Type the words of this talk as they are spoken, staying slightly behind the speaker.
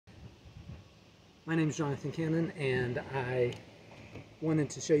My name is Jonathan Cannon, and I wanted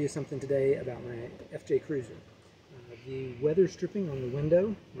to show you something today about my FJ Cruiser. The weather stripping on the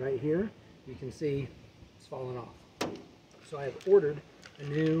window right here, you can see it's fallen off. So I have ordered a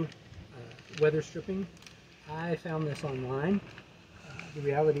new weather stripping. I found this online. The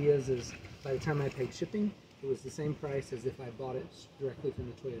reality is by the time I paid shipping, it was the same price as if I bought it directly from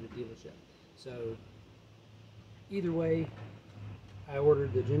the Toyota dealership. So either way, I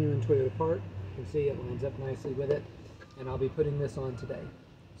ordered the genuine Toyota part. You can see it lines up nicely with it, and I'll be putting this on today.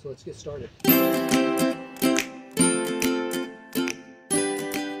 So let's get started.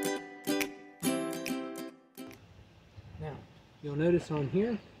 Now, you'll notice on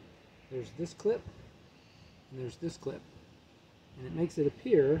here, there's this clip, and there's this clip. And it makes it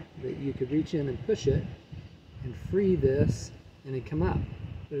appear that you could reach in and push it and free this and it'd come up.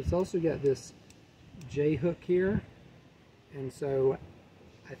 But it's also got this J hook here, and so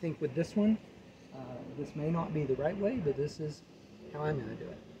I think with this one, this may not be the right way, but this is how I'm going to do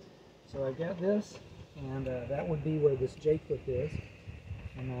it. So I've got this, and that would be where this J clip is,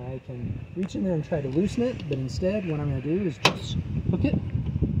 and I can reach in there and try to loosen it, but instead what I'm going to do is just hook it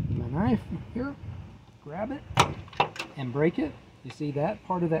with my knife here, grab it, and break it. You see that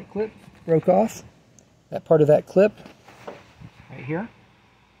part of that clip broke off? That part of that clip right here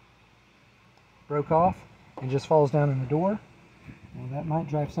broke off and just falls down in the door. Well, that might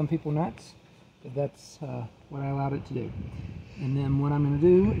drive some people nuts, but that's what I allowed it to do. And then what I'm going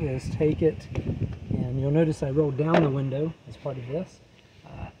to do is take it, and you'll notice I rolled down the window as part of this.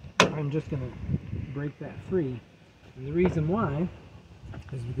 I'm just going to break that free. And the reason why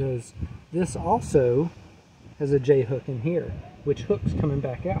is because this also has a J hook in here, which hooks coming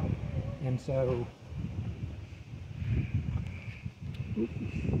back out. And so,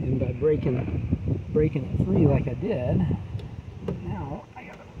 and by breaking it free like I did, now I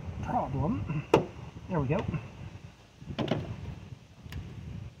got a problem. There we go.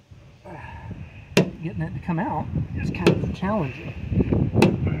 Getting it to come out is kind of challenging.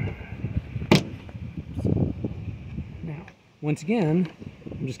 Now, once again,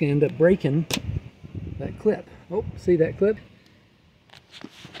 I'm just going to end up breaking that clip. Oh, see that clip?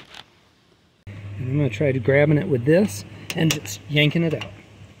 And I'm going to try to grabbing it with this and just yanking it out.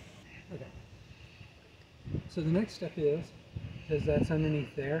 Okay. So the next step is, because that's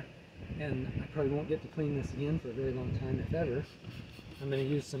underneath there, and I probably won't get to clean this again for a very long time, if ever, I'm going to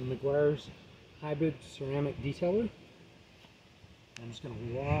use some Meguiar's hybrid ceramic detailer. I'm just going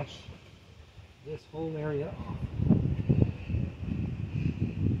to wash this whole area off.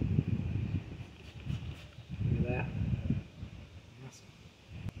 Look at that.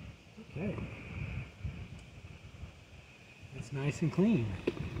 Okay. That's nice and clean.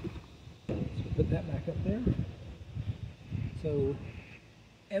 So put that back up there. So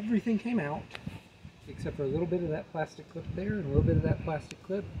everything came out except for a little bit of that plastic clip there and a little bit of that plastic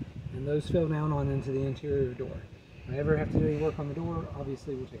clip, and those fell down on into the interior door. If I ever have to do any work on the door,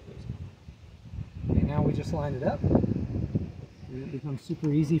 obviously we'll take those out. Okay, now we just line it up, and it becomes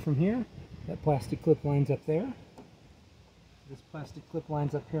super easy from here. That plastic clip lines up there. This plastic clip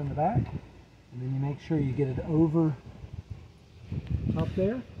lines up here in the back, and then you make sure you get it over top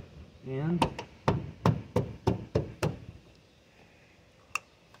there, and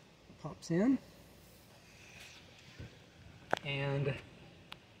pops in. And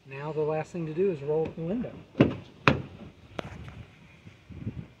now the last thing to do is roll up the window.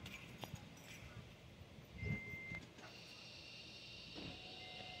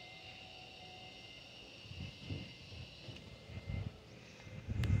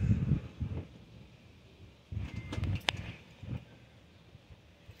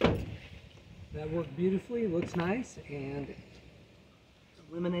 That worked beautifully, it looks nice, and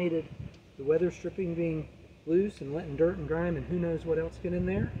eliminated the weather stripping being loose and letting dirt and grime and who knows what else get in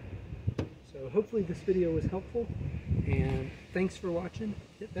there. So hopefully this video was helpful, and thanks for watching.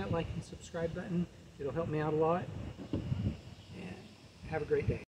 Hit that like and subscribe button, it'll help me out a lot, and have a great day.